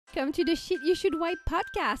Welcome to the Shit You Should Wipe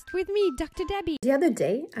podcast with me, Dr. Debbie. The other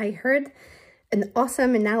day, I heard an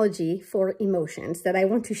awesome analogy for emotions that I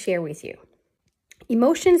want to share with you.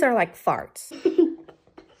 Emotions are like farts.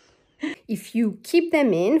 If you keep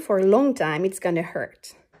them in for a long time, it's going to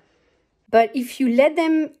hurt. But if you let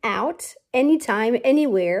them out anytime,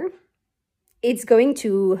 anywhere, it's going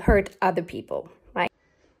to hurt other people, right?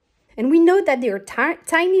 And we know that there are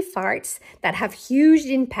tiny farts that have huge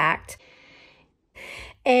impact,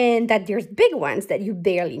 and that there's big ones that you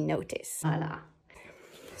barely notice. Voilà.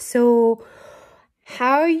 So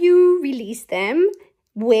how you release them,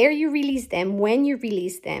 where you release them, when you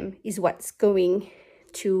release them is what's going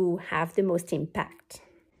to have the most impact.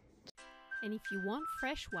 And if you want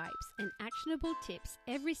fresh wipes and actionable tips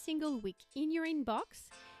every single week in your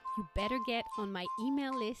inbox, you better get on my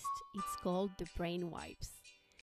email list. It's called the Brain Wipes.